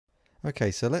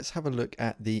Okay, so let's have a look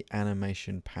at the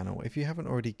animation panel. If you haven't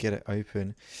already get it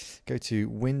open, go to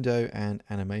Window and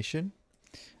Animation,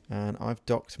 and I've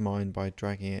docked mine by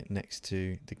dragging it next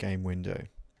to the game window.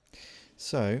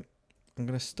 So I'm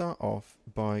going to start off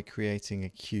by creating a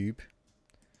cube,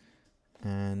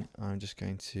 and I'm just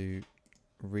going to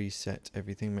reset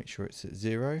everything, make sure it's at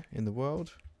 0 in the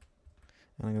world,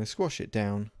 and I'm going to squash it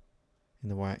down in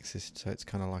the y-axis so it's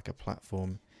kind of like a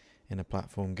platform in a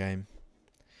platform game.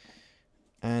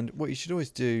 And what you should always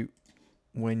do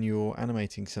when you're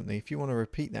animating something, if you want to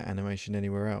repeat that animation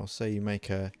anywhere else, say you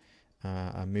make a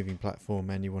moving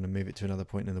platform and you want to move it to another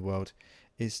point in the world,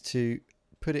 is to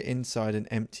put it inside an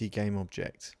empty game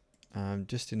object,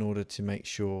 just in order to make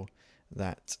sure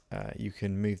that you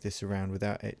can move this around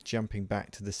without it jumping back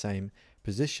to the same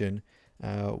position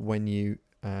when you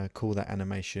call that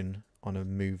animation on a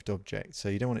moved object. So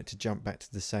you don't want it to jump back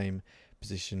to the same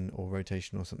position or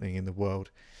rotation or something in the world.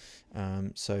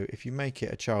 So if you make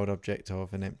it a child object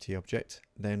of an empty object,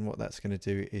 then what that's going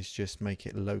to do is just make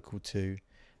it local to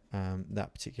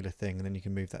that particular thing, and then you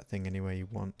can move that thing anywhere you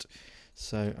want.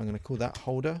 So I'm going to call that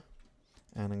holder,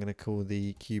 and I'm going to call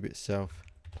the cube itself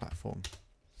platform.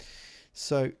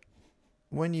 So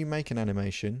when you make an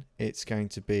animation, it's going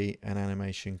to be an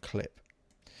animation clip.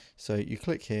 So you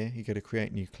click here, you go to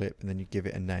create new clip, and then you give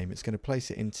it a name. It's going to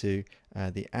place it into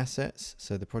the assets,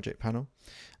 so the project panel.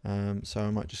 So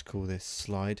I might just call this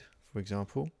slide, for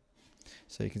example.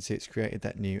 So you can see it's created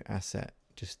that new asset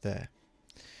just there.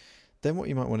 Then what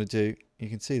you might want to do, you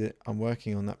can see that I'm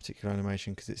working on that particular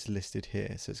animation because it's listed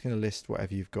here. So it's going to list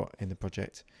whatever you've got in the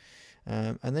project.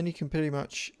 And then you can pretty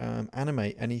much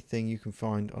animate anything you can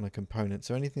find on a component.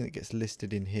 So anything that gets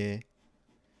listed in here,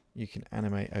 you can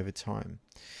animate over time.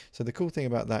 So the cool thing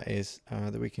about that is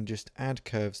that we can just add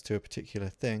curves to a particular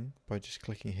thing by just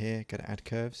clicking here, go to add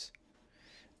curves,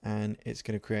 and it's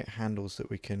going to create handles that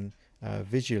we can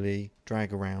visually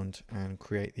drag around and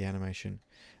create the animation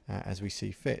as we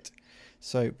see fit.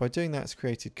 So by doing that, it's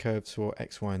created curves for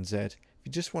X, Y, and Z. If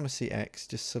you just want to see X,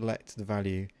 just select the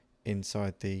value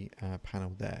inside the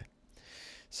panel there.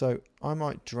 So I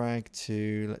might drag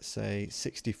to, let's say,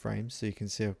 60 frames. So you can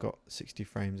see I've got 60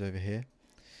 frames over here,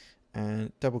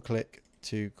 and double click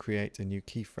to create a new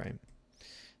keyframe.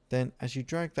 Then as you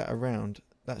drag that around,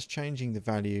 that's changing the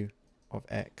value of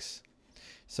X.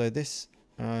 So this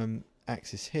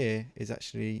axis here is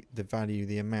actually the value,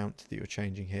 the amount that you're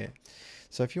changing here.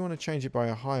 So if you want to change it by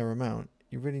a higher amount,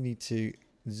 you really need to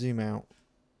zoom out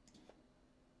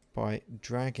by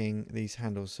dragging these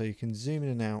handles. So you can zoom in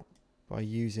and out by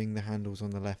using the handles on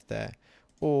the left there,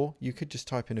 or you could just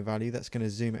type in a value that's going to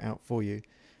zoom it out for you.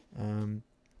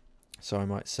 So I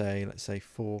might say, let's say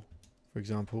 4, for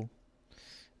example,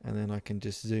 and then I can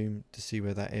just zoom to see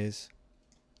where that is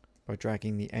by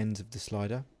dragging the ends of the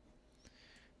slider.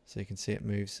 So you can see it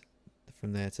moves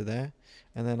from there to there,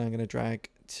 and then I'm going to drag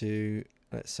to,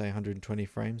 let's say, 120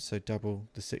 frames, so double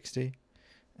the 60,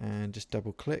 and just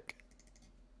double click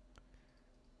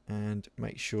and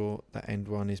make sure that end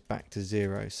one is back to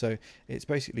 0. So it's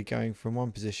basically going from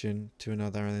one position to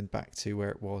another and then back to where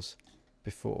it was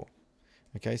before.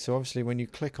 Okay, so obviously when you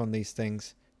click on these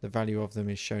things, the value of them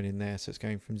is shown in there. So it's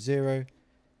going from 0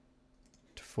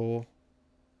 to 4,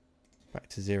 back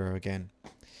to 0 again.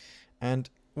 And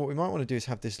what we might want to do is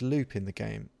have this loop in the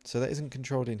game. So that isn't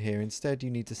controlled in here. Instead, you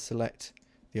need to select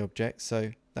the object.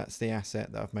 So that's the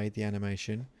asset that I've made, the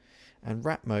animation. And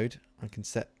wrap mode, I can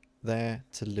set there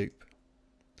to loop.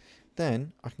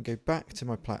 Then I can go back to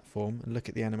my platform and look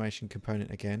at the animation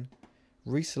component again,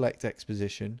 reselect X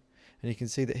position, and you can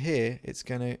see that here it's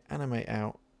going to animate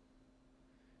out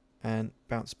and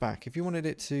bounce back. If you wanted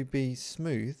it to be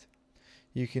smooth,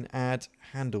 you can add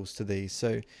handles to these.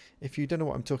 So if you don't know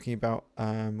what I'm talking about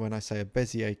when I say a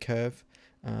Bezier curve,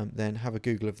 then have a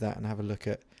Google of that and have a look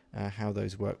at how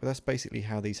those work. But that's basically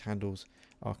how these handles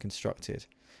are constructed.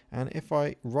 And if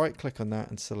I right click on that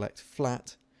and select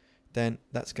flat, then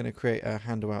that's going to create a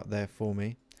handle out there for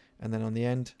me. And then on the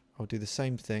end, I'll do the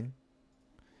same thing.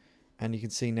 And you can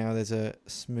see now there's a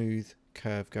smooth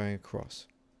curve going across.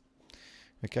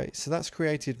 Okay, so that's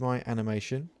created my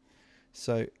animation.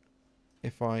 So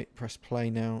if I press play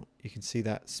now, you can see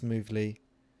that smoothly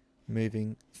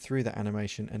moving through that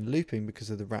animation and looping because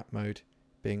of the wrap mode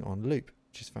being on loop,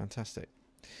 which is fantastic.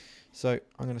 So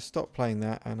I'm going to stop playing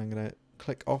that, and I'm going to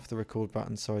click off the record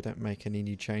button so I don't make any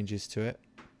new changes to it.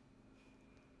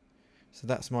 So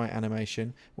that's my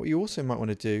animation. What you also might want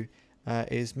to do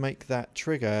is make that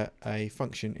trigger a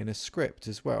function in a script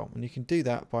as well, and you can do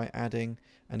that by adding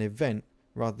an event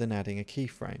rather than adding a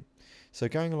keyframe. So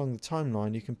going along the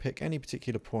timeline, you can pick any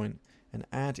particular point and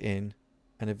add in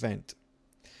an event.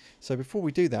 So before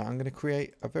we do that, I'm going to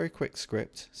create a very quick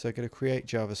script. So I'm going to create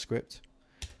JavaScript,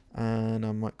 and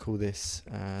I might call this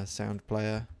sound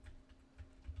player.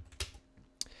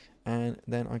 And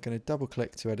then I'm going to double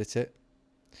click to edit it,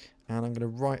 and I'm going to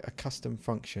write a custom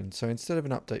function. So instead of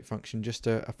an update function, just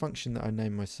a function that I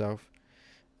name myself.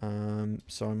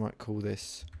 So I might call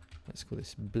this, let's call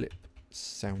this blip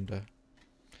sounder.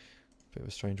 Bit of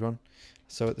a strange one.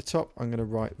 So at the top I'm going to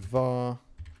write var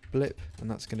blip, and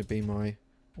that's going to be my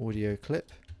audio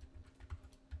clip.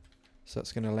 So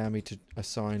that's going to allow me to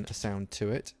assign a sound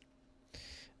to it.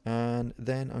 And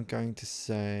then I'm going to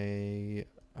say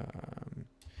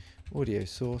audio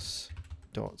source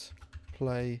dot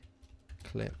play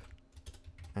clip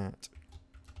at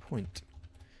point,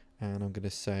 and I'm going to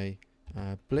say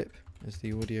blip as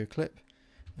the audio clip,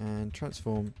 and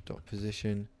transform dot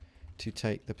position to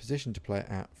take the position to play it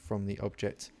at from the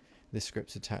object this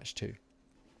script's attached to.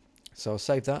 So I'll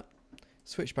save that,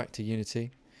 switch back to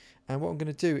Unity, and what I'm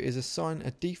going to do is assign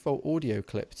a default audio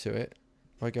clip to it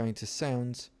by going to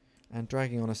sounds and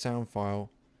dragging on a sound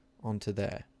file onto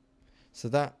there, so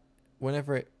that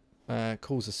whenever it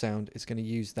calls a sound, it's going to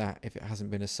use that if it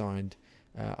hasn't been assigned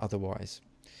otherwise.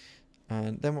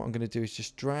 And then what I'm going to do is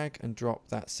just drag and drop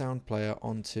that sound player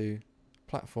onto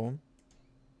platform,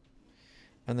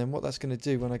 and then what that's going to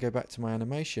do when I go back to my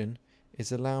animation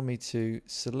is allow me to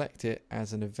select it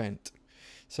as an event.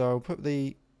 So I'll put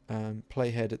the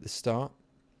playhead at the start,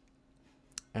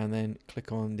 and then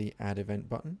click on the add event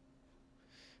button,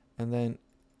 and then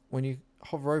when you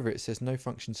hover over it, it says no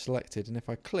function selected, and if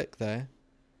I click there,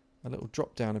 a little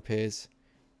drop down appears,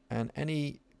 and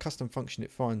any custom function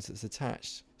it finds that's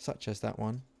attached, such as that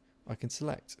one, I can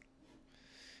select.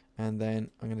 And then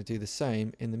I'm going to do the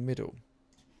same in the middle.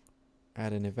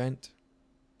 Add an event,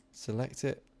 select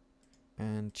it,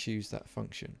 and choose that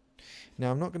function. Now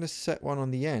I'm not going to set one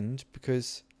on the end,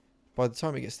 because by the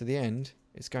time it gets to the end,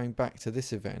 it's going back to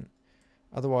this event.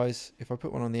 Otherwise, if I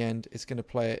put one on the end, it's going to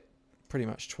play it pretty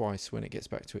much twice when it gets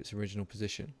back to its original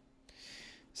position.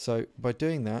 So by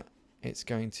doing that, it's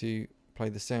going to play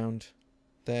the sound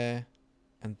there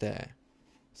and there.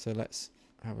 So let's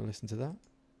have a listen to that.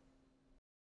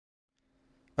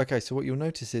 Okay, so what you'll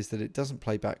notice is that it doesn't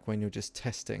play back when you're just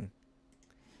testing.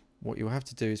 What you'll have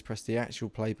to do is press the actual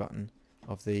play button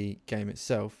of the game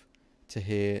itself to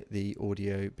hear the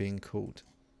audio being called.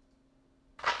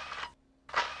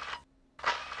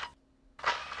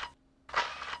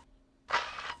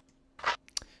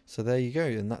 So there you go,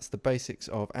 and that's the basics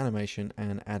of animation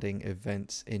and adding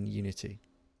events in Unity.